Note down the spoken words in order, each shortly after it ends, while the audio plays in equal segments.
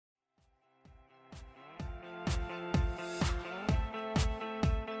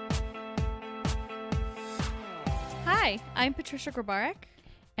Hi, I'm Patricia Grabarek.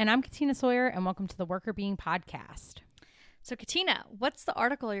 And I'm Katina Sawyer, and welcome to the Worker Being Podcast. So, Katina, what's the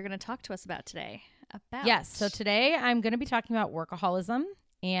article you're going to talk to us about today? Yes, so today I'm going to be talking about workaholism.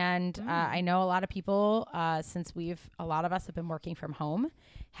 And I know a lot of people, since a lot of us have been working from home,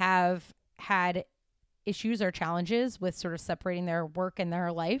 have had issues or challenges with sort of separating their work and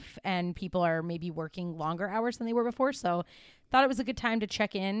their life. And people are maybe working longer hours than they were before. So thought it was a good time to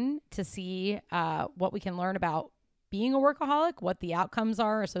check in to see what we can learn about being a workaholic, what the outcomes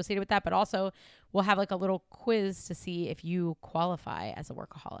are associated with that, but also we'll have like a little quiz to see if you qualify as a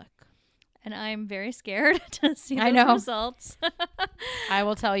workaholic. And I'm very scared to see those results. I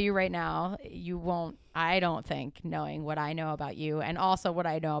will tell you right now, you won't, I don't think, knowing what I know about you and also what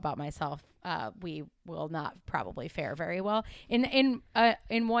I know about myself, we will not probably fare very well. In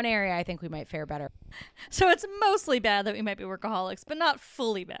one area, I think we might fare better. So it's mostly bad that we might be workaholics, but not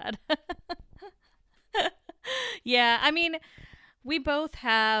fully bad. Yeah, I mean, we both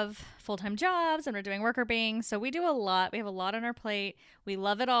have full-time jobs and we're doing worker being, so we do a lot. We have a lot on our plate. We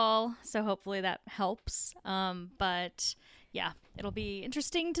love it all, so hopefully that helps. But yeah, it'll be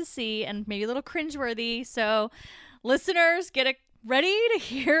interesting to see and maybe a little cringeworthy. So listeners, get ready to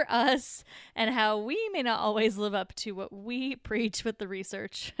hear us and how we may not always live up to what we preach with the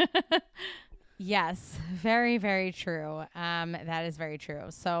research. Yes, very, very true. That is very true.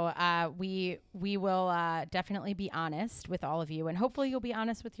 So we will definitely be honest with all of you, and hopefully you'll be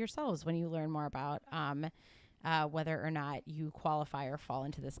honest with yourselves when you learn more about whether or not you qualify or fall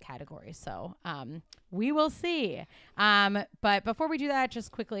into this category. So we will see. But before we do that,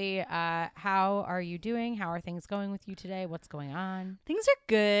 just quickly, how are you doing? How are things going with you today? What's going on? Things are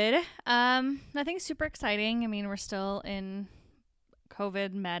good. Nothing super exciting. I mean, we're still in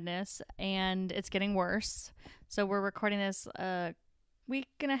COVID madness and it's getting worse. So we're recording this a week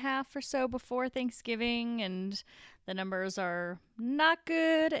and a half or so before Thanksgiving, and the numbers are not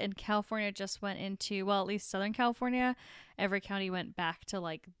good. And California just went into, well, at least Southern California, every county went back to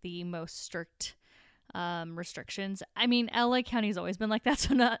like the most strict restrictions. I mean, LA County's always been like that,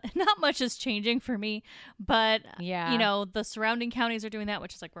 so not much is changing for me. But yeah, you know, the surrounding counties are doing that,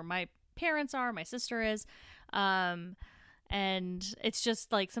 which is like where my parents are, my sister is. And it's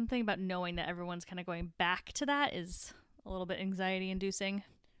just like something about knowing that everyone's kind of going back to that is a little bit anxiety inducing.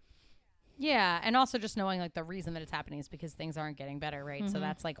 Yeah. And also just knowing like the reason that it's happening is because things aren't getting better. Right. So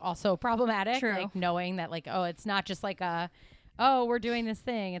that's like also problematic. True. Like knowing that like, oh, it's not just like we're doing this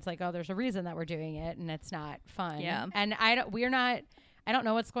thing. It's like, oh, there's a reason that we're doing it and it's not fun. Yeah. And I don't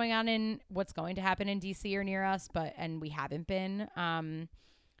know what's going to happen in DC or near us, and we haven't been,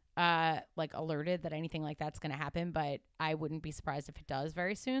 like alerted that anything like that's going to happen, but I wouldn't be surprised if it does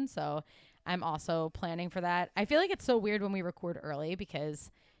very soon. So I'm also planning for that. I feel like it's so weird when we record early,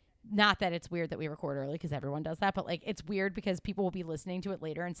 because not that it's weird that we record early because everyone does that, but like it's weird because people will be listening to it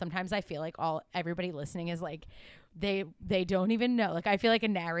later, and sometimes I feel like everybody listening is like they don't even know. Like I feel like a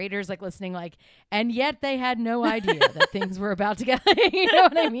narrator's like listening like, and yet they had no idea that things were about to get you know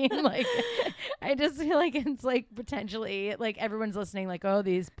what I mean? Like I just feel like it's like potentially like everyone's listening like, oh,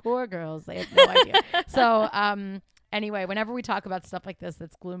 these poor girls, they have no idea. So anyway, whenever we talk about stuff like this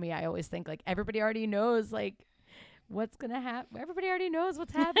that's gloomy, I always think like everybody already knows like what's gonna happen. Everybody already knows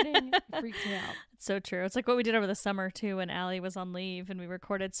what's happening. It freaks me out. It's so true. It's like what we did over the summer too when Allie was on leave and we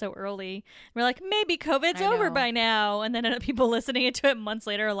recorded so early. We're like, maybe COVID's over by now, and then people listening to it months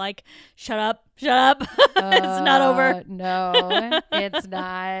later are like, shut up it's not over. No, it's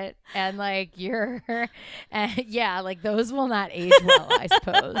not. And like yeah, like those will not age well, I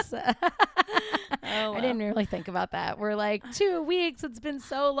suppose. Oh, well. I didn't really think about that. We're like 2 weeks, it's been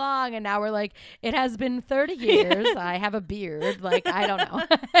so long, and now we're like, it has been 30 years. I have a beard. Like, I don't know.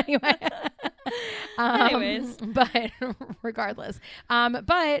 Anyways, but regardless,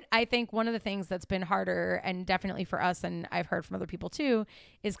 but I think one of the things that's been harder, and definitely for us, and I've heard from other people too,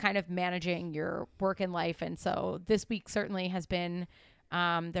 is kind of managing your work and life. And so this week certainly has been,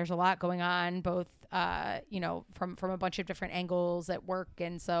 there's a lot going on, both from a bunch of different angles at work.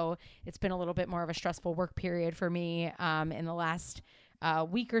 And so it's been a little bit more of a stressful work period for me in the last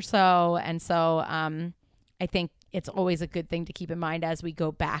week or so. And so I think it's always a good thing to keep in mind as we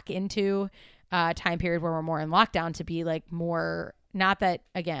go back into a time period where we're more in lockdown, to be like more, not that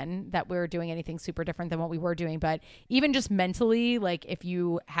again, that we're doing anything super different than what we were doing, but even just mentally, like if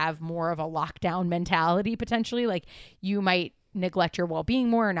you have more of a lockdown mentality, potentially, like you might neglect your well-being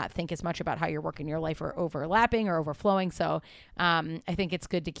more or not think as much about how your work and your life are overlapping or overflowing. So I think it's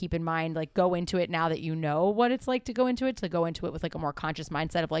good to keep in mind, like go into it now that you know what it's like to go into it with like a more conscious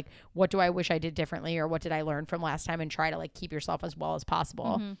mindset of like, what do I wish I did differently, or what did I learn from last time, and try to like keep yourself as well as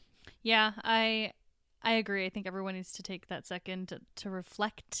possible. Mm-hmm. Yeah, I agree. I think everyone needs to take that second to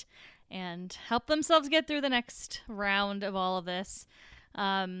reflect and help themselves get through the next round of all of this.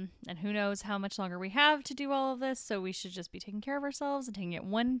 And who knows how much longer we have to do all of this. So we should just be taking care of ourselves and taking it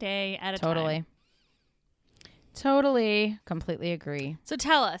one day at a time. Totally. Completely agree. So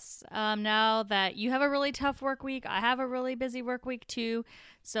tell us, now that you have a really tough work week, I have a really busy work week too.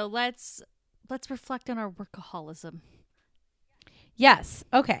 So let's reflect on our workaholism. Yes.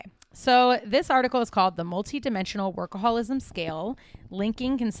 Okay. So this article is called The Multidimensional Workaholism Scale,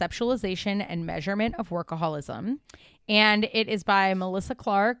 Linking Conceptualization and Measurement of Workaholism. And it is by Melissa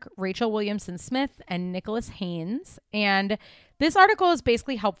Clark, Rachel Williamson Smith, and Nicholas Haynes. And this article is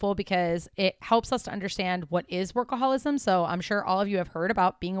basically helpful because it helps us to understand what is workaholism. So I'm sure all of you have heard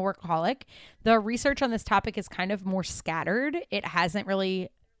about being a workaholic. The research on this topic is kind of more scattered. It hasn't really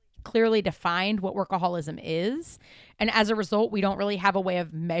clearly defined what workaholism is. And as a result, we don't really have a way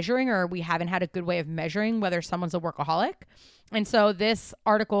of measuring, or we haven't had a good way of measuring whether someone's a workaholic. And so this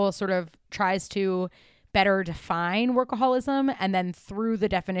article sort of tries to better define workaholism. And then through the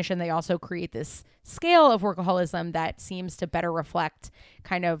definition, they also create this scale of workaholism that seems to better reflect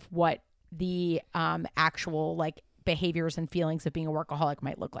kind of what the actual like behaviors and feelings of being a workaholic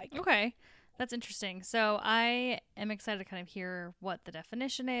might look like. Okay. That's interesting. So I am excited to kind of hear what the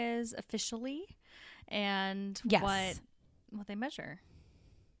definition is officially and what they measure.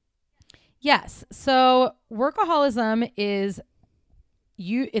 Yes. So workaholism is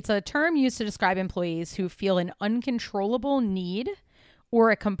it's a term used to describe employees who feel an uncontrollable need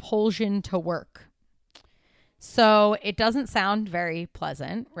or a compulsion to work. So it doesn't sound very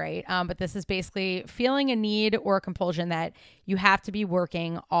pleasant, right? But this is basically feeling a need or a compulsion that you have to be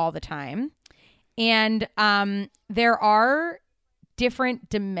working all the time. And there are different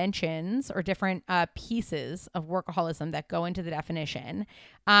dimensions or different pieces of workaholism that go into the definition.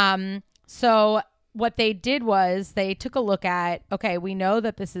 So what they did was they took a look at, okay, we know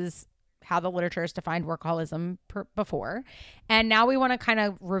that this is how the literature has defined workaholism before. And now we want to kind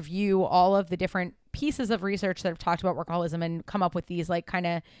of review all of the different pieces of research that have talked about workaholism and come up with these like kind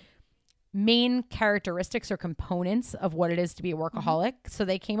of main characteristics or components of what it is to be a workaholic. Mm-hmm. So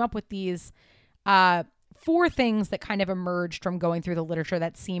they came up with these 4 things that kind of emerged from going through the literature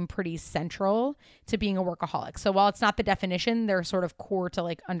that seem pretty central to being a workaholic. So while it's not the definition, they're sort of core to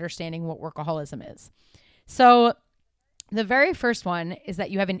like understanding what workaholism is. So the very first one is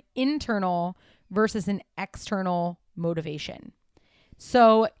that you have an internal versus an external motivation.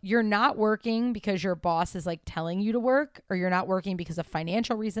 So you're not working because your boss is like telling you to work, or you're not working because of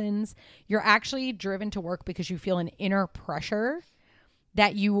financial reasons. You're actually driven to work because you feel an inner pressure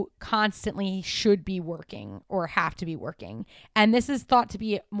that you constantly should be working or have to be working. And this is thought to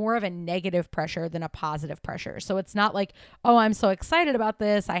be more of a negative pressure than a positive pressure. So it's not like, oh, I'm so excited about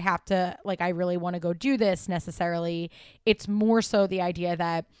this, I have to, like, I really want to go do this necessarily. It's more so the idea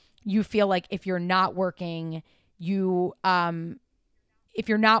that you feel like if you're not working, you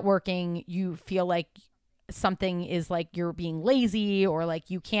feel like something is like you're being lazy, or like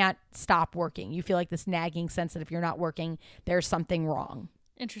you can't stop working. You feel like this nagging sense that if you're not working, there's something wrong.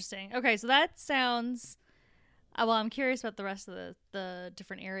 Interesting. Okay, so that sounds, well, I'm curious about the rest of the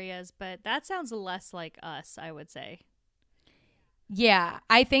different areas, but that sounds less like us, I would say. Yeah,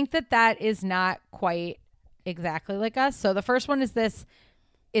 I think that is not quite exactly like us. So the first one is this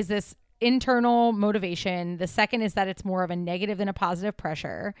internal motivation. The second is that it's more of a negative than a positive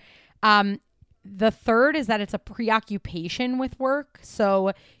pressure. The third is that it's a preoccupation with work.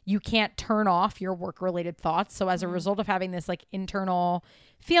 So you can't turn off your work-related thoughts. So as a result of having this like internal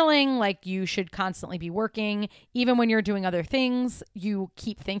feeling like you should constantly be working, even when you're doing other things, you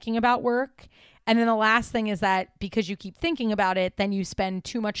keep thinking about work. And then the last thing is that because you keep thinking about it, then you spend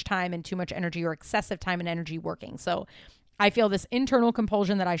too much time and too much energy, or excessive time and energy working. So I feel this internal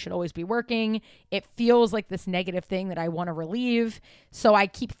compulsion that I should always be working. It feels like this negative thing that I want to relieve. So I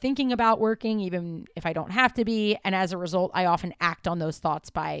keep thinking about working even if I don't have to be. And as a result, I often act on those thoughts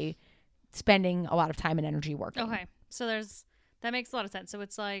by spending a lot of time and energy working. Okay. So that makes a lot of sense. So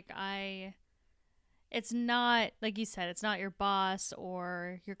it's like it's not, like you said, it's not your boss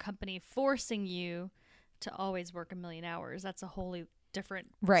or your company forcing you to always work 1,000,000 hours. That's a wholly different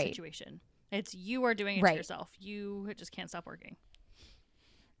situation. It's you are doing it to yourself. You just can't stop working.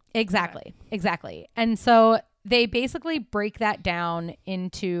 Exactly. And so they basically break that down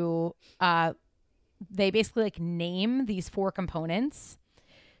into, they basically like name these 4 components.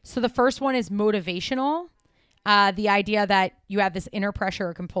 So the first one is motivational. The idea that you have this inner pressure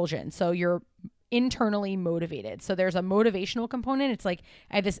or compulsion. So you're internally motivated. So there's a motivational component. It's like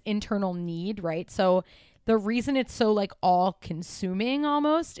I have this internal need, right? So the reason it's so like all consuming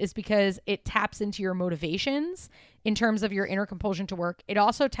almost is because it taps into your motivations in terms of your inner compulsion to work. It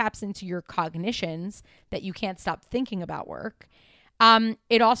also taps into your cognitions that you can't stop thinking about work.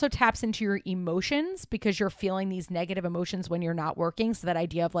 It also taps into your emotions because you're feeling these negative emotions when you're not working. So that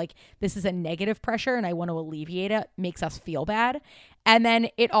idea of like, this is a negative pressure and I want to alleviate it makes us feel bad. And then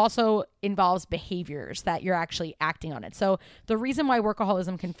it also involves behaviors that you're actually acting on it. So the reason why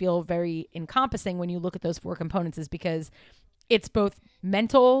workaholism can feel very encompassing when you look at those 4 components is because it's both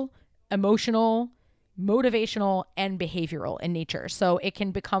mental, emotional, motivational, and behavioral in nature. So it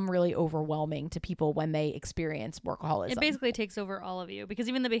can become really overwhelming to people when they experience workaholism. It basically takes over all of you because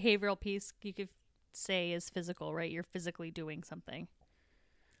even the behavioral piece you could say is physical, right? You're physically doing something.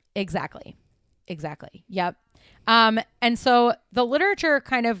 Exactly. Yep. And so the literature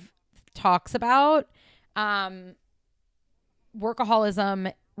kind of talks about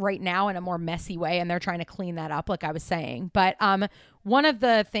workaholism right now in a more messy way, and they're trying to clean that up, like I was saying. But one of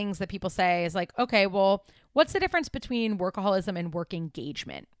the things that people say is like, okay, well, what's the difference between workaholism and work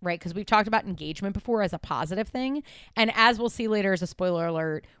engagement, right? Because we've talked about engagement before as a positive thing. And as we'll see later as a spoiler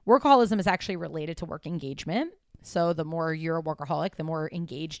alert, workaholism is actually related to work engagement. So the more you're a workaholic, the more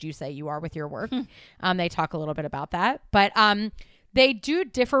engaged you say you are with your work. They talk a little bit about that. But they do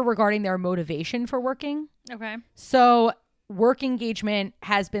differ regarding their motivation for working. Okay. So work engagement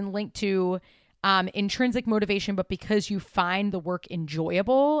has been linked to intrinsic motivation, but because you find the work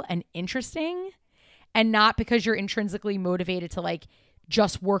enjoyable and interesting and not because you're intrinsically motivated to like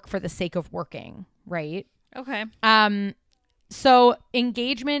just work for the sake of working, right? Okay. So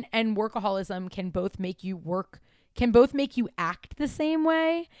engagement and workaholism can both make you act the same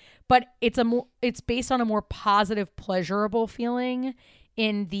way, but it's based on a more positive, pleasurable feeling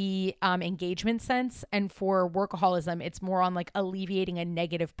in the engagement sense. And for workaholism, it's more on like alleviating a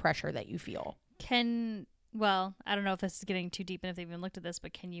negative pressure that you feel. Well, I don't know if this is getting too deep and if they've even looked at this,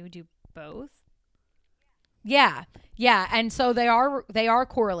 but can you do both? Yeah. And so they are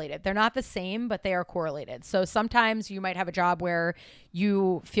correlated. They're not the same, but they are correlated. So sometimes you might have a job where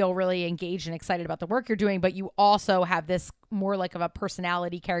you feel really engaged and excited about the work you're doing, but you also have this more like of a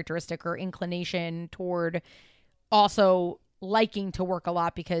personality characteristic or inclination toward also liking to work a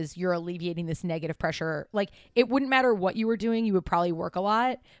lot because you're alleviating this negative pressure. Like it wouldn't matter what you were doing, you would probably work a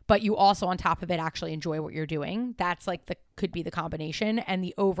lot, but you also on top of it actually enjoy what you're doing. That's like could be the combination. And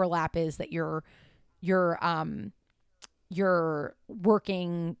the overlap is that you're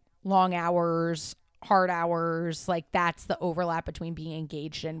working long hours, hard hours. Like that's the overlap between being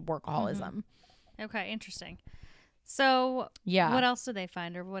engaged and workaholism. Mm-hmm. Okay, interesting. So yeah, what else did they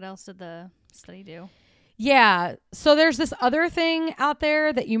find, or what else did the study do? Yeah. So there's this other thing out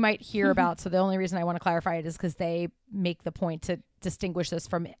there that you might hear about. So the only reason I want to clarify it is because they make the point to distinguish this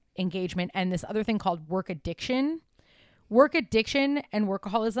from engagement, and this other thing called work addiction. Work addiction and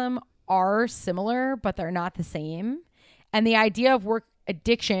workaholism are similar, but they're not the same. And the idea of work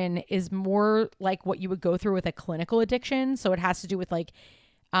addiction is more like what you would go through with a clinical addiction. So it has to do with like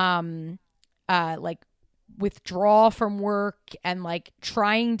withdrawal from work and like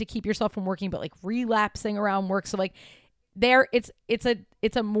trying to keep yourself from working, but like relapsing around work. So like it's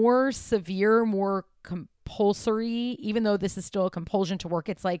a more severe, more compulsory, even though this is still a compulsion to work.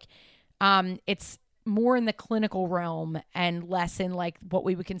 It's like, it's more in the clinical realm and less in like what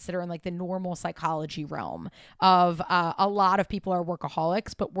we would consider in like the normal psychology realm of, a lot of people are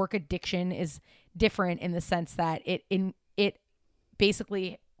workaholics, but work addiction is different in the sense that it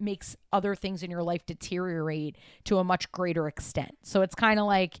basically makes other things in your life deteriorate to a much greater extent. So it's kind of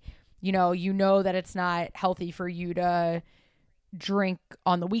like, you know that it's not healthy for you to drink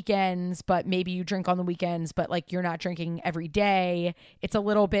on the weekends, but maybe you drink on the weekends, but like you're not drinking every day. It's a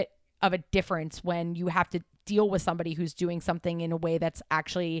little bit of a difference when you have to deal with somebody who's doing something in a way that's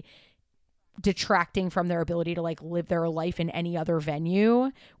actually detracting from their ability to like live their life in any other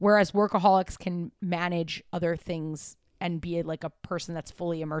venue. Whereas workaholics can manage other things and be like a person that's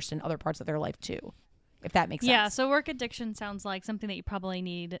fully immersed in other parts of their life too, if that makes sense. Yeah, so work addiction sounds like something that you probably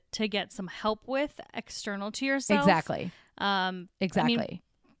need to get some help with external to yourself. Exactly. Exactly. I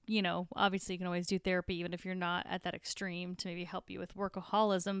mean, obviously you can always do therapy even if you're not at that extreme to maybe help you with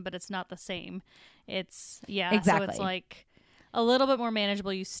workaholism, but it's not the same. Exactly. So it's like a little bit more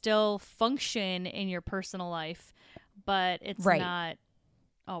manageable. You still function in your personal life, but it's not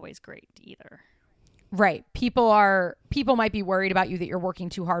always great either. Right. People might be worried about you that you're working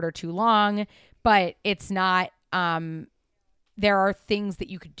too hard or too long, but it's not, there are things that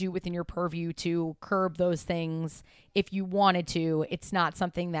you could do within your purview to curb those things if you wanted to. It's not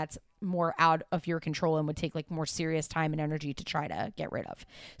something that's more out of your control and would take like more serious time and energy to try to get rid of.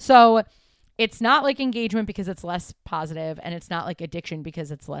 So it's not like engagement because it's less positive, and it's not like addiction because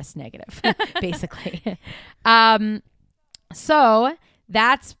it's less negative, basically. So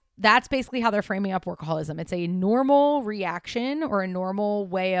that's basically how they're framing up workaholism. It's a normal reaction or a normal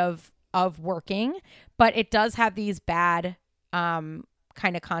way of working, but it does have these bad kind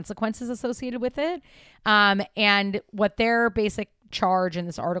of consequences associated with it. And what their basic charge in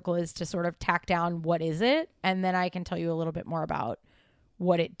this article is to sort of tack down what is it, and then I can tell you a little bit more about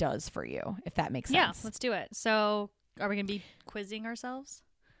what it does for you, if that makes sense. Yeah, let's do it. So are we going to be quizzing ourselves?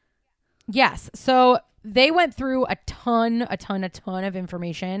 Yes. So they went through a ton of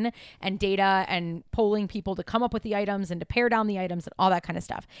information and data and polling people to come up with the items and to pare down the items and all that kind of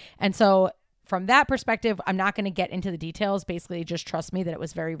stuff. And so from that perspective, I'm not going to get into the details. Basically, just trust me that it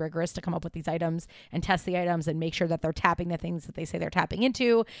was very rigorous to come up with these items and test the items and make sure that they're tapping the things that they say they're tapping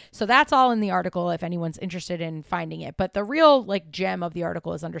into. So that's all in the article if anyone's interested in finding it. But the real like gem of the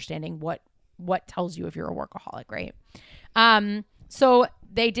article is understanding what tells you if you're a workaholic, right? So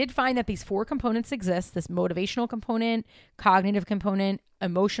they did find that these 4 components exist: this motivational component, cognitive component,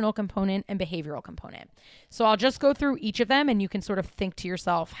 emotional component, and behavioral component. So I'll just go through each of them, and you can sort of think to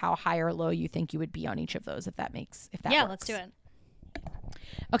yourself how high or low you think you would be on each of those, if that works. Let's do it.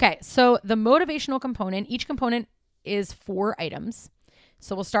 Okay, so the motivational component, each component is 4 items.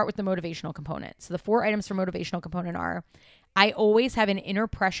 So we'll start with the motivational component. So the 4 items for motivational component are: I always have an inner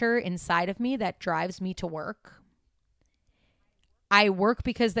pressure inside of me that drives me to work. I work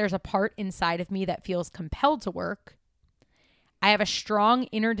because there's a part inside of me that feels compelled to work. I have a strong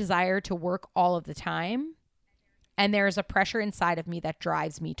inner desire to work all of the time. And there is a pressure inside of me that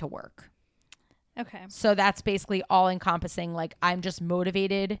drives me to work. Okay. So that's basically all encompassing. Like, I'm just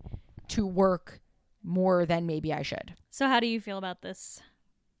motivated to work more than maybe I should. So how do you feel about this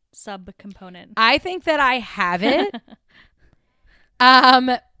sub-component? I think that I have it.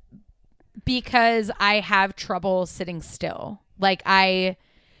 Because I have trouble sitting still. Like here's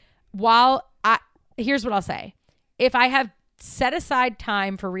what I'll say. If I have set aside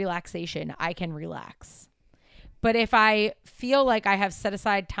time for relaxation, I can relax. But if I feel like I have set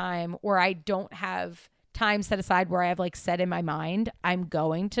aside time, or I don't have time set aside where I have like set in my mind, I'm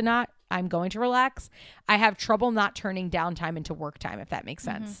going to relax, I have trouble not turning downtime into work time, if that makes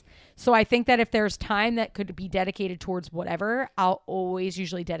sense. Mm-hmm. So I think that if there's time that could be dedicated towards whatever, I'll always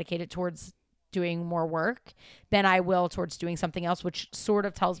usually dedicate it towards doing more work than I will towards doing something else, which sort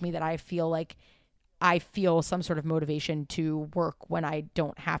of tells me that I feel some sort of motivation to work when I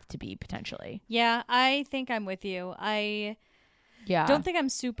don't have to be, potentially. Yeah, I think I'm with you. I don't think I'm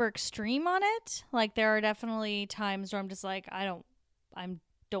super extreme on it. Like, there are definitely times where I'm just like, I don't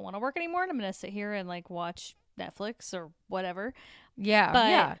want to work anymore, and I'm going to sit here and like watch Netflix or whatever. Yeah.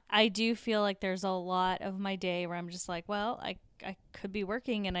 But I do feel like there's a lot of my day where I'm just like, well, I could be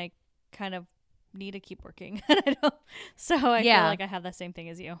working and I kind of need to keep working. So I feel like I have the same thing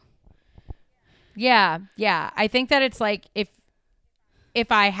as you. Yeah. I think that it's like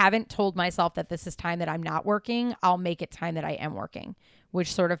if I haven't told myself that this is time that I'm not working, I'll make it time that I am working,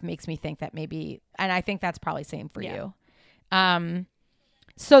 which sort of makes me think that maybe, and I think that's probably same for you.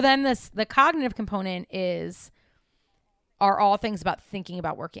 So then the cognitive component are all things about thinking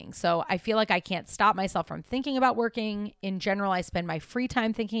about working. So I feel like I can't stop myself from thinking about working. In general, I spend my free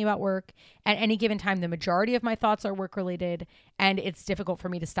time thinking about work. At any given time, the majority of my thoughts are work related, and it's difficult for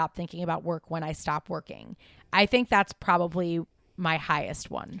me to stop thinking about work when I stop working. I think that's probably my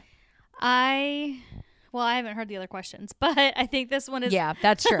highest one. Well, I haven't heard the other questions, but I think this one is... Yeah,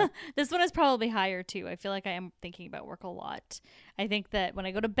 that's true. This one is probably higher, too. I feel like I am thinking about work a lot. I think that when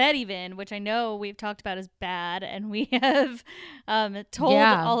I go to bed even, which I know we've talked about is bad, and we have told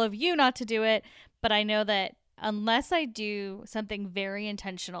all of you not to do it, but I know that unless I do something very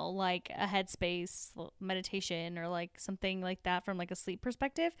intentional, like a headspace meditation or like something like that from like a sleep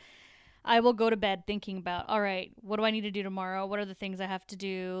perspective, I will go to bed thinking about, all right, what do I need to do tomorrow? What are the things I have to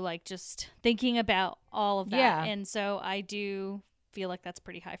do? Like, just thinking about all of that. Yeah. And so I do feel like that's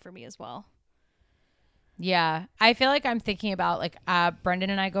pretty high for me as well. Yeah. I feel like I'm thinking about like Brendan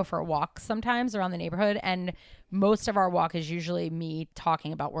and I go for a walk sometimes around the neighborhood, and most of our walk is usually me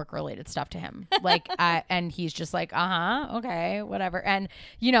talking about work related stuff to him. Like, and he's just like, okay, whatever. And,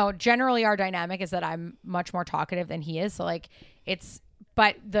 generally our dynamic is that I'm much more talkative than he is. So like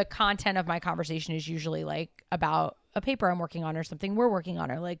but the content of my conversation is usually like about a paper I'm working on or something we're working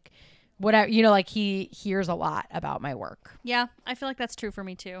on or like whatever, like he hears a lot about my work. Yeah, I feel like that's true for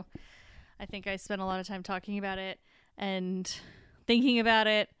me too. I think I spend a lot of time talking about it and thinking about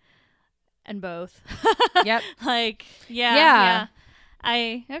it and both. Yep. Like, yeah.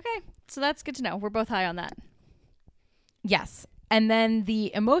 Okay. So that's good to know. We're both high on that. Yes. And then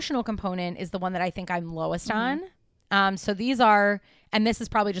the emotional component is the one that I think I'm lowest on. So these are, and this is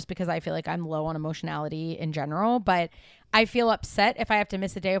probably just because I feel like I'm low on emotionality in general, but I feel upset if I have to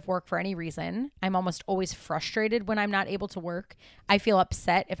miss a day of work for any reason. I'm almost always frustrated when I'm not able to work. I feel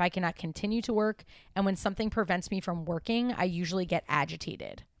upset if I cannot continue to work. And when something prevents me from working, I usually get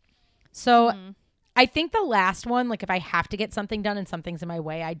agitated. So I think the last one, like if I have to get something done and something's in my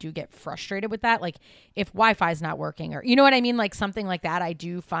way, I do get frustrated with that. Like if Wi-Fi is not working or, you know what I mean? Like something like that, I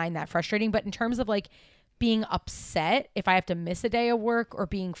do find that frustrating. But in terms of like being upset if I have to miss a day of work or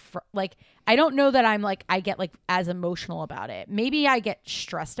being like, I don't know that I'm like, I get like as emotional about it. Maybe I get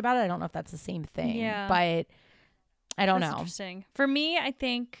stressed about it. I don't know if that's the same thing, but I don't know. Interesting. For me, I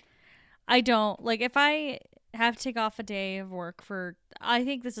think I don't like if I have to take off a day of work for, I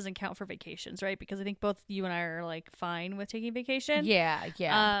think this doesn't count for vacations, right? Because I think both you and I are like fine with taking vacation.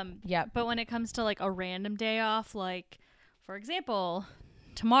 Yeah. But when it comes to like a random day off, like for example,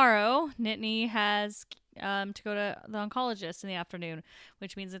 tomorrow Nittany has to go to the oncologist in the afternoon,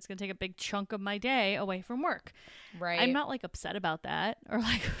 which means it's going to take a big chunk of my day away from work. Right. I'm not like upset about that or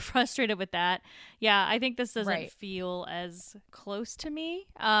like frustrated with that. Yeah, I think this doesn't Right. feel as close to me.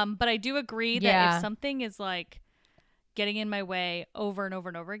 But I do agree that if something is like getting in my way over and over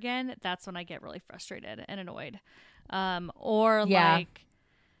and over again, that's when I get really frustrated and annoyed. Like,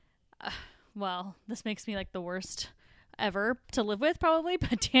 well, this makes me like the worst ever to live with probably,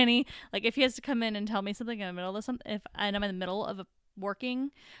 but Danny, like if he has to come in and tell me something in the middle of something, and I'm in the middle of working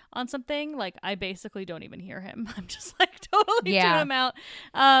on something, like I basically don't even hear him. I'm just like totally tune him out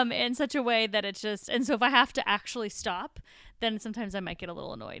in such a way that it's just, and so if I have to actually stop, then sometimes I might get a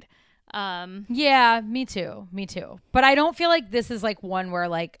little annoyed. Yeah, me too. But I don't feel like this is like one where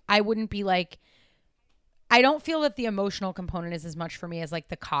like I wouldn't be like, I don't feel that the emotional component is as much for me as like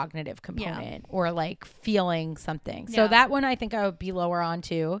the cognitive component or like feeling something. So that one I think I would be lower on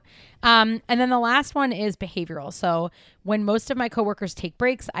too. And then the last one is behavioral. So when most of my coworkers take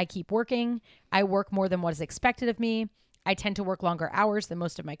breaks, I keep working. I work more than what is expected of me. I tend to work longer hours than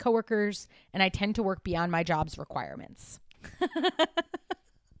most of my coworkers, and I tend to work beyond my job's requirements.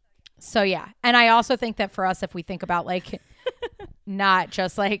 So yeah. And I also think that for us, if we think about like not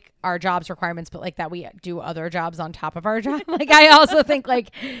just like our jobs requirements, but like that we do other jobs on top of our job. Like I also think like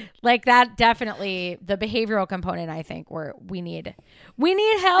that definitely the behavioral component, I think where we need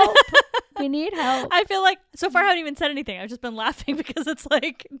help. We need help. I feel like so far I haven't even said anything. I've just been laughing because it's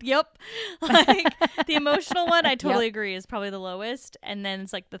like, yep. Like the emotional one, I totally agree is probably the lowest. And then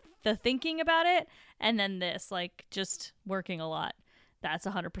it's like the thinking about it. And then this, like just working a lot. That's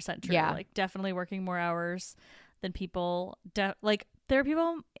 100% true. Yeah. Like definitely working more hours than people. Like there are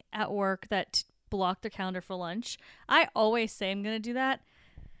people at work that block their calendar for lunch. I always say I'm going to do that.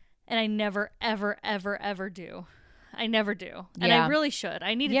 And I never, ever, ever, ever do. I never do. And I really should.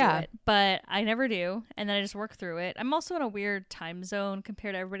 I need to do it. But I never do. And then I just work through it. I'm also in a weird time zone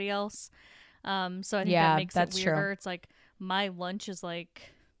compared to everybody else. So I think that makes it weirder. True. It's like my lunch is like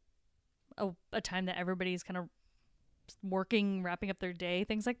a time that everybody's kind of working, wrapping up their day,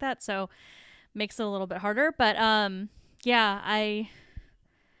 things like that. So makes it a little bit harder. But I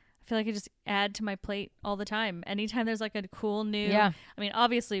feel like I just add to my plate all the time. Anytime there's like a cool new, I mean,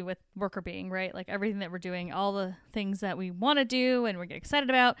 obviously with Worker Being, right? Like everything that we're doing, all the things that we want to do and we get excited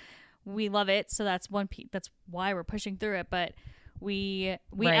about, we love it. So that's that's why we're pushing through it. But we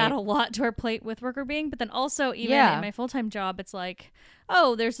add a lot to our plate with Worker Being. But then also even in my full-time job, it's like,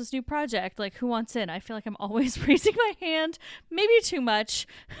 oh, there's this new project. Like who wants in? I feel like I'm always raising my hand, maybe too much.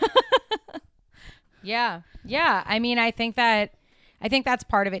 Yeah. I mean, I think that's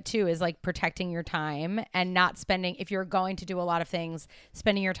part of it too, is like protecting your time and not spending, if you're going to do a lot of things,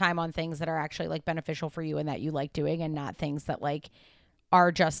 spending your time on things that are actually like beneficial for you and that you like doing, and not things that like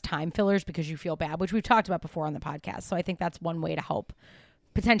are just time fillers because you feel bad, which we've talked about before on the podcast. So I think that's one way to help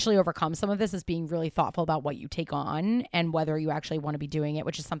potentially overcome some of this, is being really thoughtful about what you take on and whether you actually want to be doing it,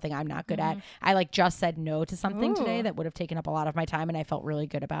 which is something I'm not good at. I like just said no to something today that would have taken up a lot of my time, and I felt really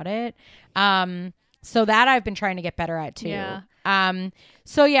good about it. So that I've been trying to get better at too. Yeah.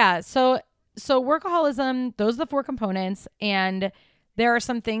 So workaholism, those are the 4 components, and there are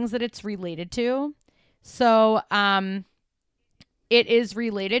some things that it's related to. So, it is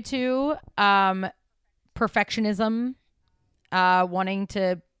related to, perfectionism, wanting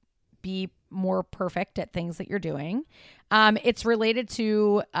to be more perfect at things that you're doing. It's related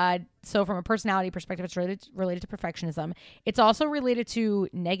to, so from a personality perspective, it's related to perfectionism. It's also related to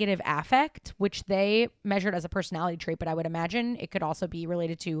negative affect, which they measured as a personality trait, but I would imagine it could also be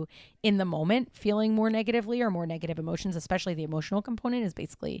related to in the moment feeling more negatively or more negative emotions, especially the emotional component is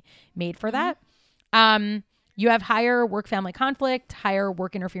basically made for that. You have higher work-family conflict, higher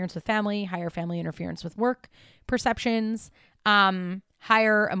work interference with family, higher family interference with work perceptions,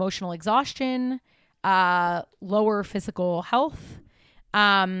 higher emotional exhaustion, lower physical health.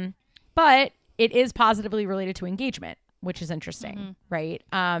 But it is positively related to engagement, which is interesting, right?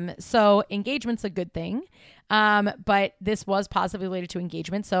 So engagement's a good thing, but this was positively related to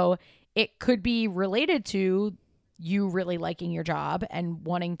engagement. So it could be related to you really liking your job and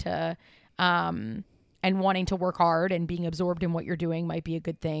wanting to work hard, and being absorbed in what you're doing might be a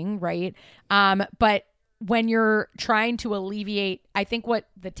good thing, right? But when you're trying to alleviate, I think what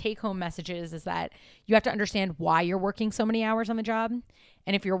the take home message is that you have to understand why you're working so many hours on the job.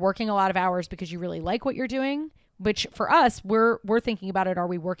 And if you're working a lot of hours because you really like what you're doing, which for us, we're thinking about it. Are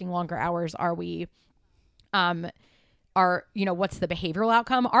we working longer hours? Are we, what's the behavioral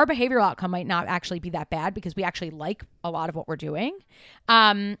outcome? Our behavioral outcome might not actually be that bad because we actually like a lot of what we're doing.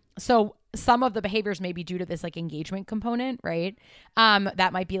 So some of the behaviors may be due to this like engagement component, right?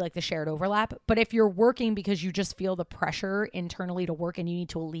 That might be like the shared overlap. But if you're working because you just feel the pressure internally to work and you need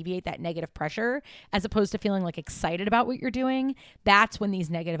to alleviate that negative pressure, as opposed to feeling like excited about what you're doing, that's when these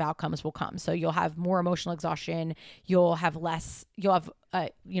negative outcomes will come. So you'll have more emotional exhaustion. You'll have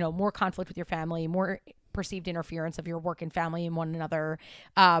more conflict with your family, more perceived interference of your work and family and one another,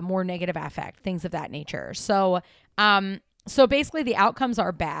 more negative affect, things of that nature. So basically the outcomes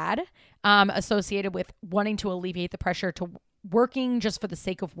are bad, associated with wanting to alleviate the pressure to working just for the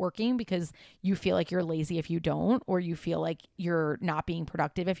sake of working because you feel like you're lazy if you don't, or you feel like you're not being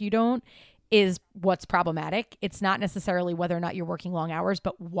productive if you don't, is what's problematic. It's not necessarily whether or not you're working long hours,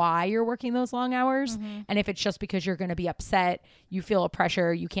 but why you're working those long hours. And if it's just because you're going to be upset, you feel a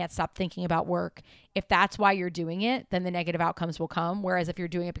pressure, you can't stop thinking about work. If that's why you're doing it, then the negative outcomes will come. Whereas if you're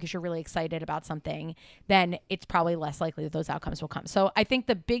doing it because you're really excited about something, then it's probably less likely that those outcomes will come. So I think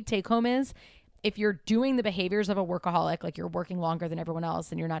the big take home is, if you're doing the behaviors of a workaholic, like you're working longer than everyone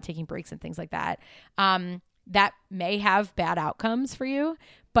else and you're not taking breaks and things like that, that may have bad outcomes for you,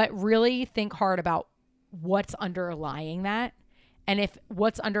 but really think hard about what's underlying that. And if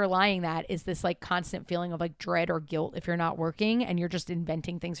what's underlying that is this like constant feeling of like dread or guilt if you're not working and you're just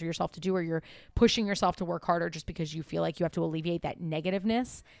inventing things for yourself to do, or you're pushing yourself to work harder just because you feel like you have to alleviate that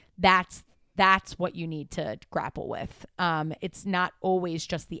negativeness, that's what you need to grapple with. It's not always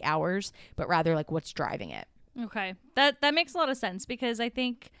just the hours, but rather like what's driving it. Okay. That makes a lot of sense, because I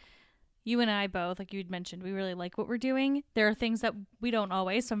think you and I both, like you'd mentioned, we really like what we're doing. There are things that we don't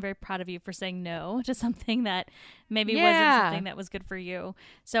always, so I'm very proud of you for saying no to something that maybe wasn't something that was good for you.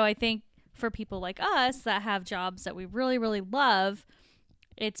 So I think for people like us that have jobs that we really, really love,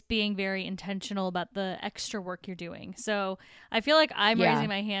 it's being very intentional about the extra work you're doing. So I feel like I'm raising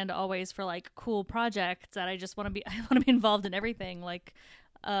my hand always for like cool projects that I just want to be, I want to be involved in everything, like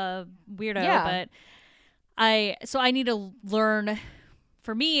a weirdo, but I need to learn.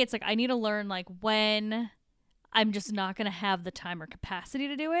 For me, it's like I need to learn like when I'm just not going to have the time or capacity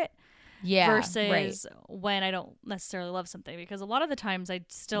to do it. Versus when I don't necessarily love something, because a lot of the times I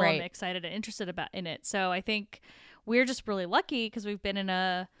still am excited and interested in it. So I think we're just really lucky because we've been in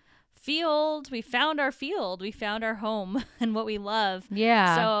a field. We found our field. We found our home and what we love.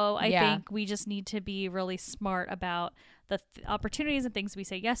 Yeah. So I think we just need to be really smart about the opportunities and things we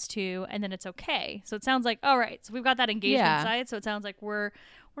say yes to, and then it's okay. So it sounds like, all right, so we've got that engagement side. So it sounds like we're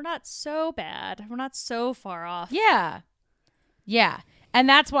not so bad. We're not so far off. Yeah. And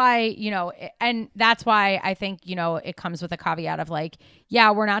that's why, I think, it comes with a caveat of like,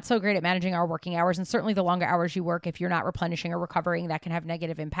 we're not so great at managing our working hours. And certainly the longer hours you work, if you're not replenishing or recovering, that can have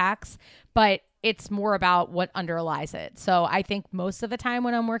negative impacts. But it's more about what underlies it. So I think most of the time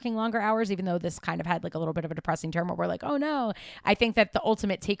when I'm working longer hours, even though this kind of had like a little bit of a depressing term where we're like, oh no, I think that the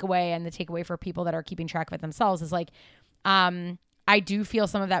ultimate takeaway, and the takeaway for people that are keeping track of it themselves, is like, I do feel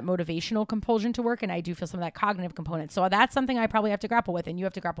some of that motivational compulsion to work, and I do feel some of that cognitive component. So that's something I probably have to grapple with, and you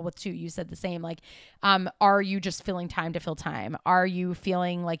have to grapple with too. You said the same, like, are you just filling time to fill time? Are you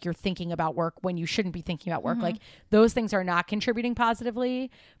feeling like you're thinking about work when you shouldn't be thinking about work? Like those things are not contributing positively,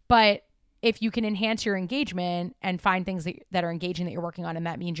 but if you can enhance your engagement and find things that are engaging that you're working on, and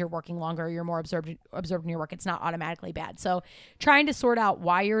that means you're working longer, you're more absorbed in your work, it's not automatically bad. So trying to sort out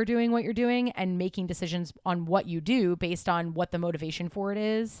why you're doing what you're doing and making decisions on what you do based on what the motivation for it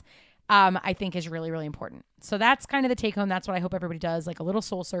is, I think is really, really important. So that's kind of the take home. That's what I hope everybody does, like a little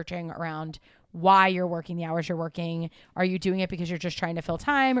soul searching around why you're working the hours you're working. Are you doing it because you're just trying to fill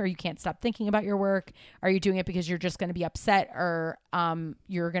time, or you can't stop thinking about your work? Are you doing it because you're just going to be upset, or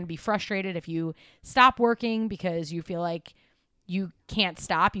you're going to be frustrated if you stop working because you feel like you can't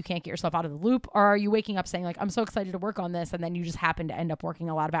stop, you can't get yourself out of the loop? Or are you waking up saying like, I'm so excited to work on this, and then you just happen to end up working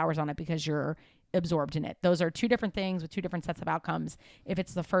a lot of hours on it because you're absorbed in it. Those are two different things with two different sets of outcomes. If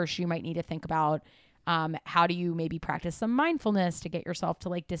it's the first, you might need to think about how do you maybe practice some mindfulness to get yourself to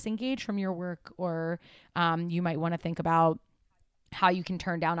like disengage from your work, or you might want to think about how you can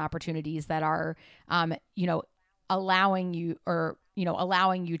turn down opportunities that are, allowing you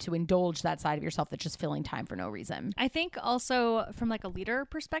to indulge that side of yourself that's just filling time for no reason. I think also from like a leader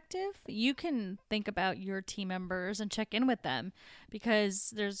perspective, you can think about your team members and check in with them,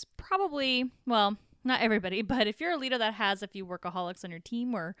 because there's probably, well, not everybody, but if you're a leader that has a few workaholics on your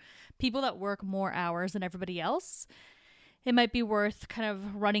team or people that work more hours than everybody else, it might be worth kind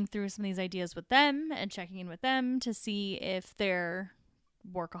of running through some of these ideas with them and checking in with them to see if they're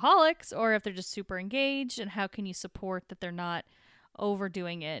workaholics or if they're just super engaged, and how can you support that they're not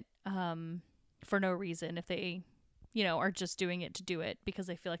overdoing it for no reason, if they are just doing it to do it because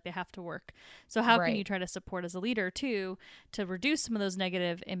they feel like they have to work. So how can you try to support as a leader too to reduce some of those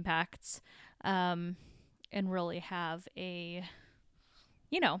negative impacts, and really have a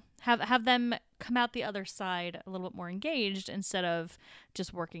have them come out the other side a little bit more engaged instead of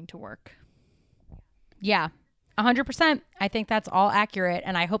just working to work. Yeah, 100%. I think that's all accurate.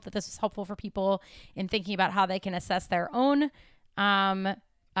 And I hope that this was helpful for people in thinking about how they can assess their own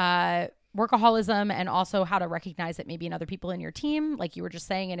workaholism, and also how to recognize it maybe in other people in your team, like you were just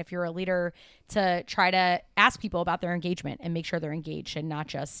saying. And if you're a leader, to try to ask people about their engagement and make sure they're engaged and not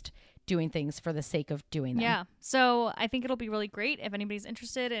just doing things for the sake of doing them. Yeah. So I think it'll be really great if anybody's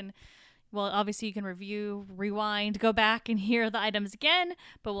interested in, well, obviously you can review, rewind, go back and hear the items again,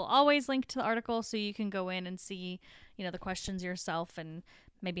 but we'll always link to the article so you can go in and see, the questions yourself, and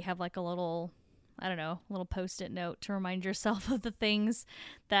maybe have like a little, little post-it note to remind yourself of the things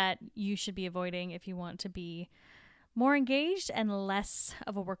that you should be avoiding if you want to be more engaged and less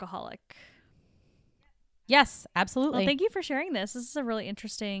of a workaholic. Yes, absolutely. Well, thank you for sharing this. This is a really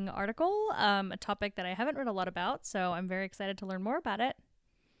interesting article, a topic that I haven't read a lot about, so I'm very excited to learn more about it.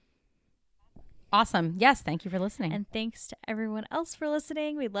 Awesome. Yes, thank you for listening. And thanks to everyone else for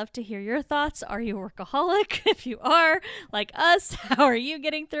listening. We'd love to hear your thoughts. Are you a workaholic? If you are, like us, how are you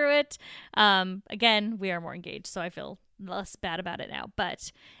getting through it? Again, we are more engaged, so I feel less bad about it now.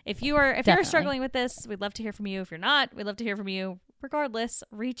 But if you're struggling with this, we'd love to hear from you. If you're not, we'd love to hear from you. Regardless,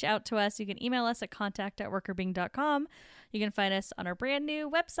 reach out to us. You can email us at contact@workerbeing.com. You can find us on our brand new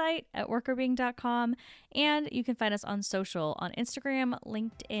website at workerbeing.com. And you can find us on social on Instagram,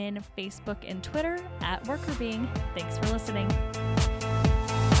 LinkedIn, Facebook, and Twitter at workerbeing. Thanks for listening.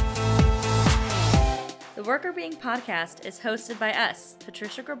 The Worker Being podcast is hosted by us,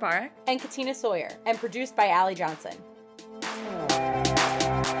 Patricia Grabarek and Katina Sawyer, and produced by Allie Johnson.